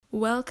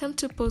Welcome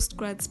to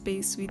Postgrad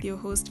Space with your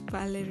host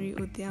Valerie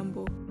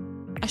Odhiambo,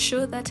 a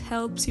show that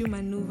helps you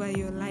maneuver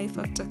your life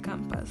after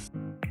campus.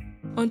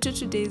 On to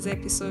today's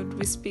episode,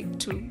 we speak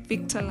to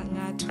Victor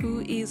Langat, who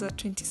is a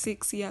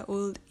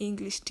 26-year-old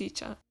English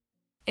teacher,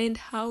 and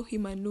how he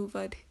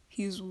maneuvered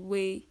his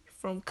way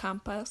from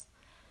campus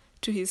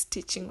to his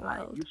teaching I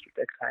world. used to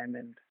take time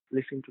and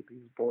listen to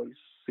these boys,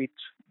 sit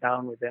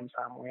down with them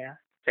somewhere,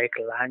 take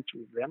lunch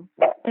with them,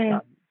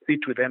 sit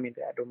with them in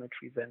their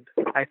dormitories, and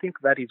I think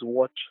that is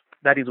what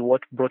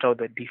brought out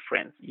the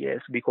difference. Yes,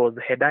 because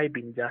had I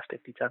been just a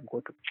teacher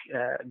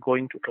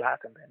going to class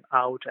and then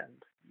out and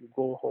you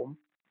go home,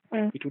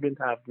 it wouldn't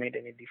have made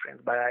any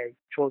difference. But I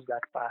chose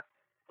that path.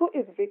 Who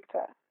is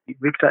Victor?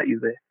 Victor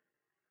is a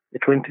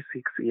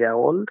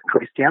 26-year-old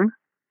Christian.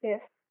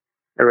 Yes.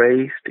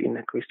 Raised in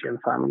a Christian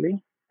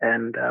family,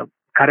 and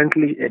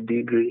currently a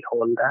degree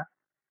holder,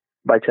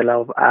 Bachelor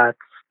of Arts,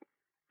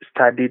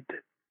 studied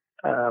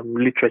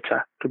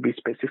literature, to be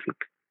specific,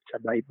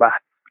 by birth.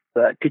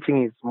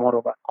 Teaching is more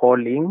of a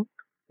calling.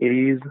 It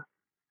is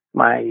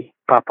my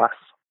purpose.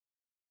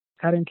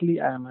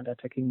 Currently, I am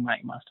undertaking my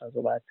Master's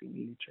of Arts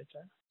in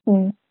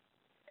Literature,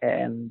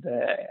 and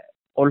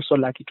also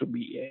lucky to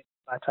be a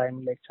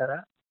part-time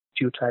lecturer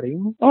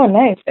tutoring. Oh,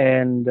 nice.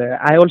 And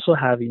I also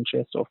have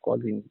interest, of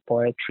course, in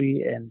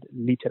poetry and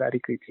literary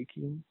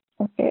critiquing.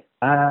 Okay.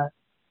 I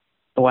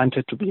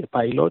wanted to be a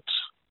pilot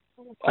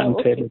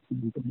until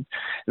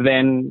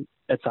then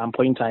at some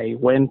point I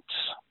went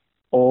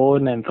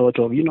on and thought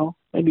of,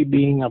 maybe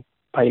being a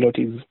pilot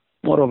is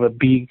more of a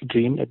bigger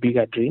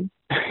dream.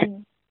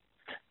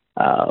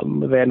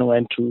 Then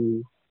went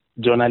to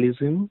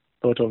journalism,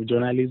 thought of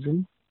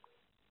journalism.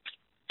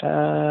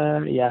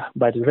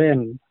 But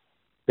then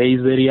there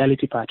is the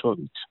reality part of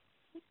it.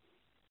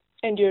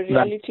 And your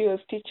reality was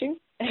teaching?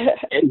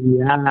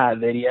 Yeah,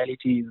 the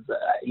reality is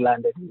I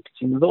landed in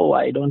teaching, though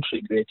I don't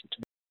regret it.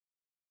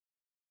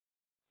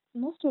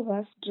 Most of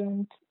us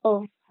dreamt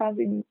of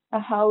having a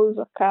house,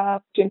 a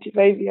car,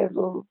 25 years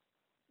old.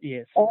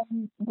 Yes.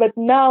 But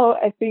now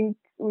I think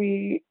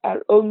we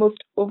are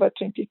almost over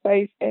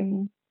 25,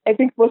 and I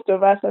think most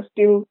of us are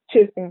still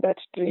chasing that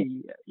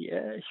dream.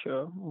 Yeah,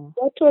 sure.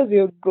 What was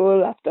your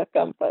goal after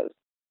campus?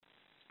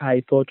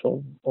 I thought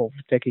of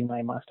taking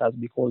my master's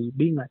because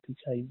being a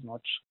teacher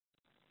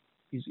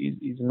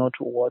is not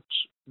what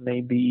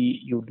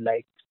maybe you'd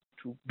like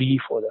to be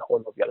for the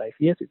whole of your life.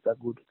 Yes, it's a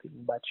good thing,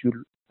 but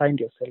you'll find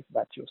yourself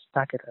that you're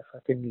stuck at a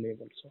certain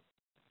level. So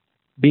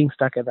being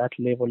stuck at that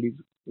level is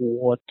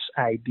what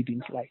I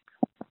didn't like.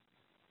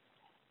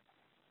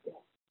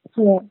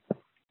 Yeah.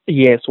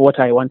 Yes, what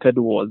I wanted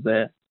was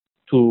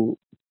to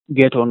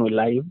get on with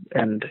life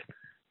and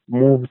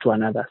move to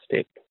another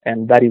step.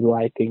 And that is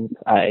why I think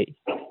I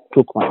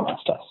took my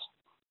master's.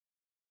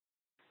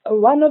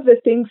 One of the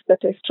things that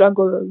I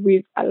struggle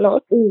with a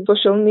lot is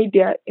social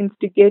media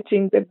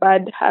instigating the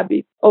bad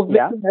habit of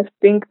making us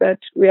think that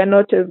we are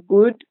not as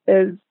good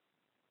as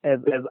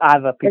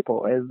other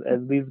people,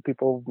 as these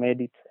people made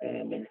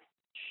it.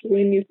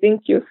 When you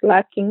think you're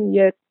slacking,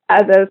 yet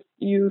others,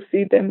 you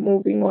see them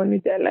moving on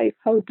with their life.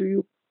 How do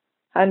you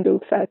handle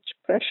such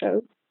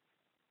pressures?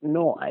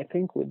 No, I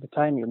think with the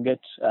time you get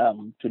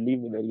to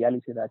live with the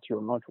reality that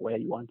you're not where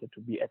you wanted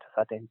to be at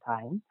a certain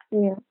time,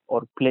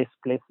 or place.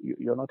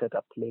 You're not at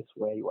a place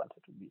where you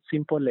wanted to be.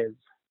 Simple as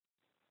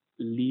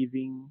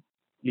living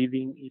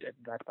it at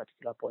that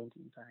particular point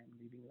in time,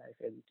 living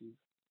life as it is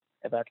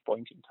at that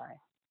point in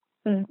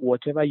time.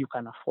 Whatever you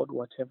can afford,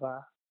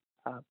 whatever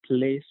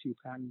place you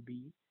can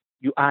be,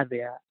 you are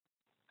there.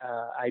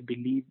 I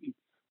believe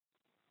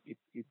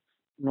it's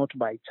not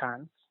by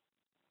chance.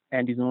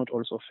 And it's not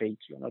also fate.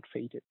 You're not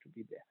fated to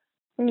be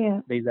there.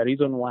 Yeah. There's a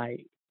reason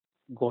why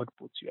God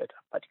puts you at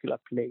a particular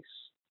place.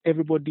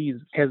 Everybody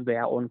has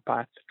their own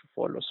path to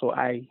follow. So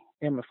I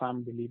am a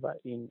firm believer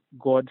in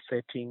God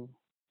setting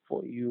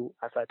for you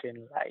a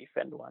certain life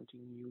and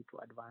wanting you to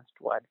advance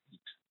towards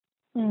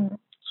it.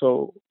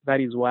 So that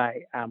is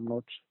why I'm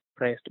not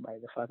pressed by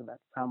the fact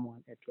that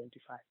someone at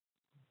 25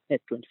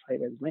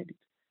 has made it.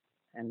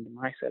 And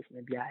myself,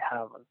 maybe I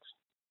haven't.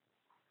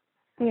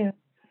 Yeah.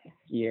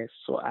 Yes,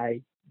 so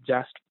I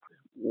just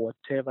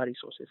whatever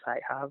resources I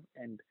have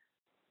and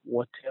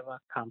whatever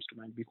comes to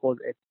mind, because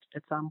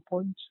at some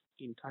point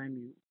in time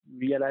you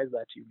realize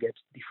that you get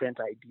different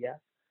ideas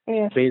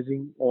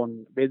basing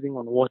on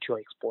what you're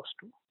exposed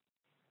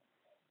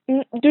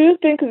to. Do you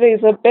think there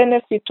is a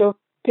benefit of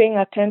paying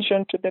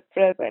attention to the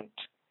present?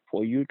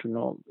 For you to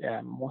know,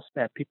 most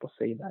people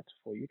say that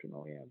for you to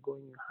know where you're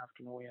going, you have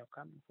to know where you're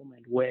coming from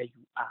and where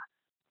you are.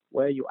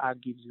 Where you are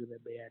gives you the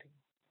bearing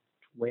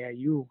to where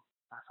you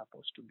are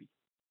supposed to be.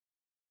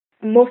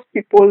 Most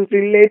people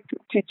relate to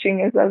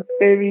teaching as a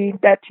very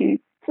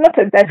dirty, it's not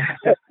a dirty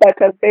job, but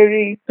a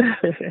very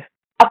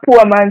a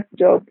poor man's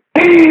job.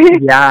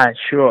 Yeah,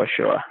 sure.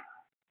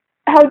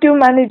 How do you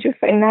manage your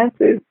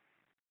finances?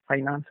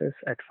 Finances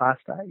at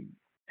first,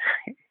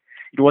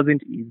 it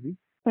wasn't easy.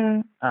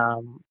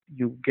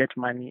 You get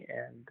money,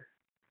 and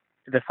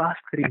the first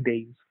 3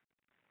 days,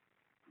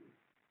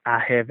 are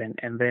heaven,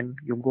 and then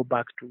you go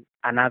back to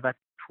another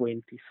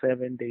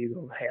 27 days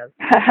of hell.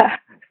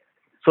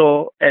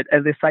 So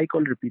and the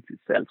cycle repeats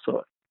itself.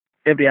 So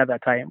every other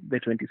time, the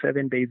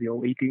 27 days you're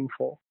waiting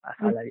for a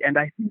salary. And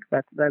I think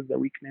that's the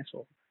weakness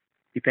of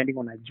depending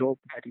on a job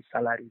that is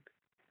salaried.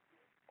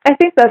 I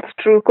think that's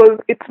true, because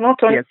it's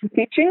not only in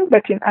teaching,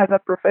 but in other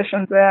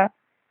professions where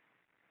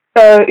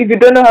if you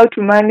don't know how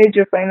to manage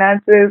your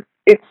finances,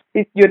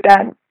 you're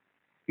done.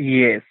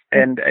 Yes,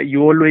 and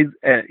you'll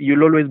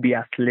always be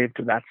a slave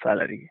to that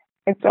salary.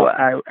 Exactly.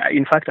 So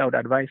in fact, I would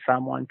advise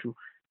someone to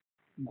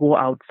go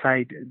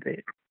outside the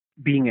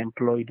being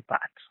employed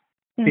part.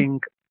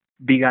 Think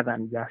bigger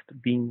than just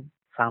being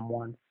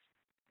someone's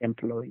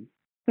employee.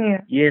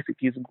 Yeah. Yes, it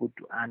is good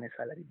to earn a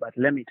salary, but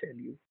let me tell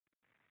you,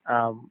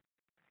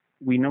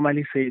 we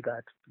normally say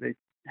that the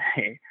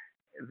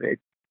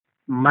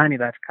money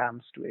that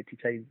comes to a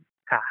teacher is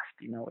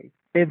cast in a way.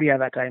 Every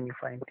other time you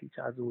find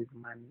teachers with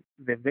money,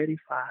 the very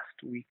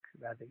first week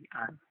that they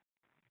earn,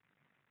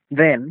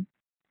 then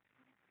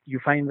you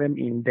find them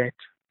in debt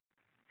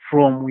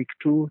from week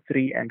 2,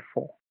 3, and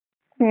 4.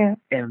 Yeah.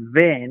 And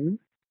then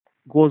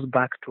goes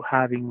back to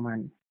having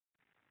money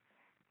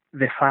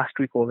the first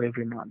week of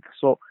every month.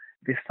 So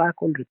the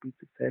cycle repeats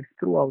itself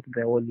throughout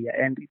the whole year,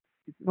 and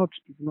it's not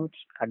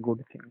a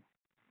good thing,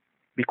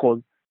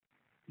 because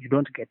you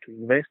don't get to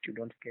invest, you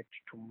don't get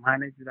to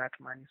manage that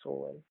money so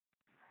well.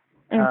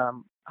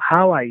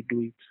 How I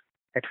do it,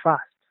 at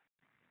first,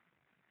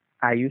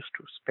 I used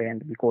to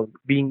spend, because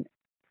being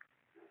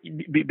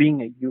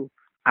a youth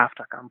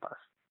after campus,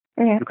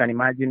 you can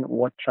imagine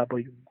what trouble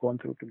you've gone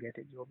through to get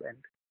a job, and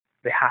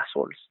the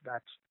hassles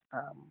that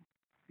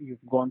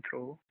you've gone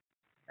through,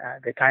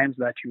 the times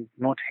that you've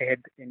not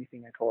had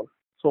anything at all.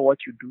 So what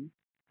you do,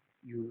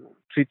 you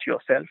treat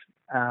yourself,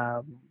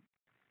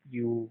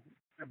 you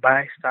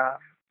buy stuff,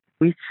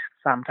 which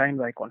sometimes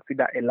I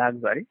consider a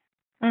luxury.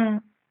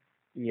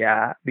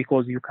 Yeah,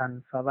 because you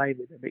can survive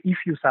it. If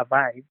you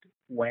survived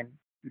when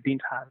you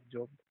didn't have a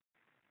job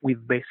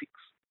with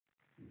basics,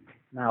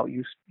 now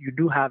you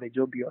do have a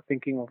job, you're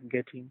thinking of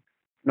getting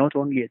not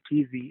only a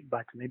TV,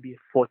 but maybe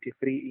a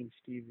 43-inch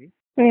TV.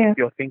 Yeah.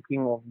 You're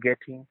thinking of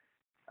getting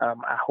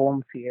a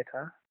home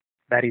theater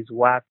that is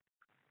worth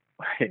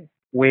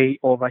way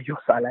over your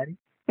salary.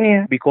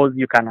 Yeah. Because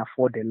you can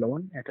afford a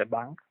loan at a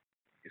bank,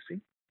 you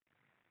see.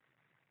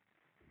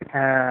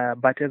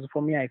 But as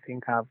for me, I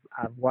think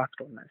I've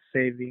worked on a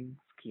saving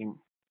scheme.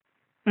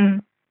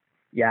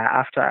 Yeah,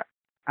 after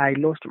I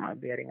lost my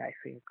bearing, I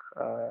think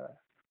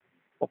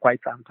for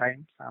quite some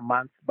time, some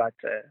months, but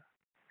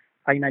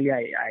finally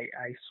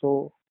I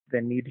saw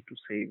the need to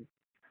save.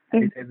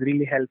 And it has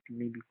really helped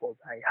me, because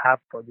I have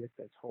projects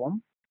at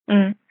home.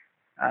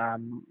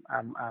 I'm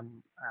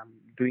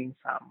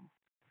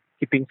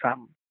keeping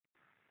some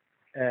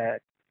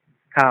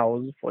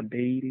cows for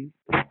dairy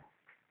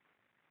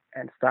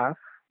and stuff.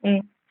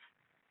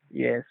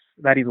 Yes,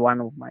 that is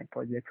one of my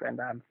projects,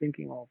 and I'm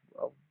thinking of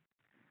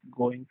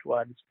going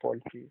towards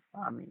poultry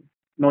farming,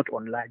 not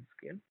on large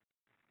scale,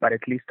 but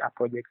at least a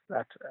project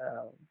that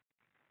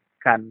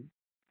can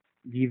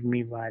give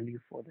me value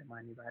for the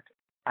money that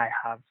I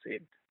have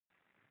saved.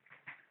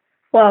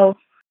 Wow.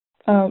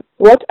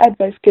 What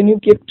advice can you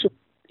give to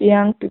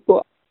young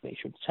people? They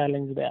should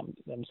challenge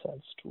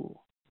themselves to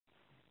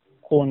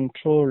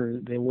control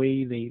the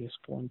way they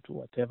respond to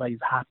whatever is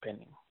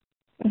happening.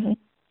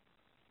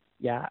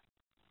 Yeah,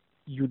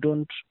 you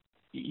don't,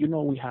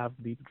 we have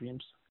big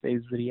dreams. There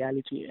is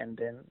reality, and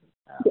then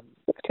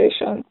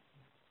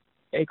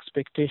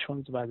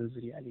expectations versus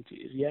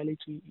reality.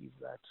 Reality is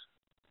that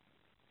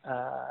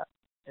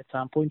at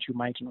some point you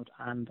might not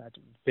earn that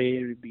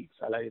very big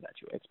salary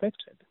that you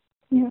expected.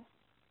 Yeah.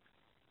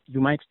 You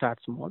might start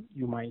small,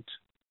 you might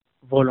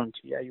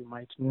volunteer, you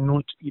might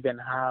not even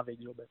have a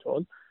job at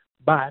all,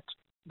 but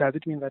does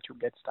it mean that you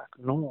get stuck?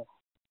 No.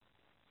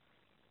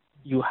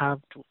 You have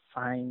to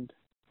find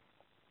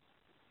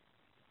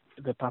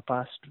the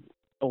purpose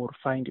or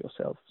find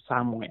yourself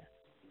somewhere.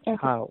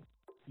 How?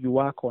 You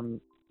work on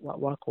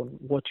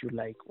what you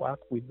like, work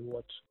with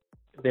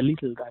the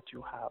little that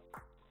you have.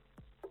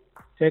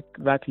 Take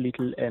that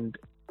little and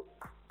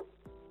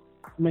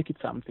make it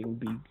something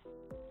big.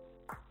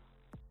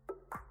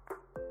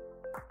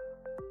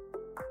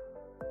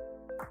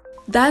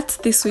 That's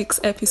this week's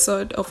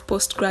episode of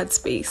Postgrad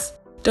Space.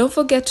 Don't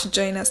forget to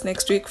join us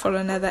next week for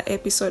another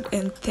episode,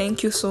 and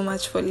thank you so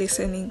much for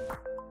listening.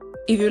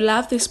 If you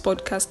love this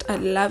podcast,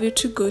 I'd love you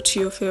to go to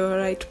your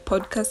favorite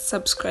podcast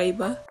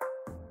subscriber,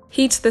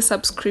 hit the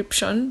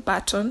subscription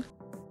button,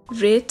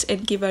 rate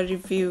and give a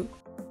review.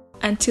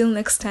 Until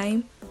next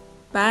time,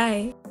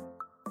 bye.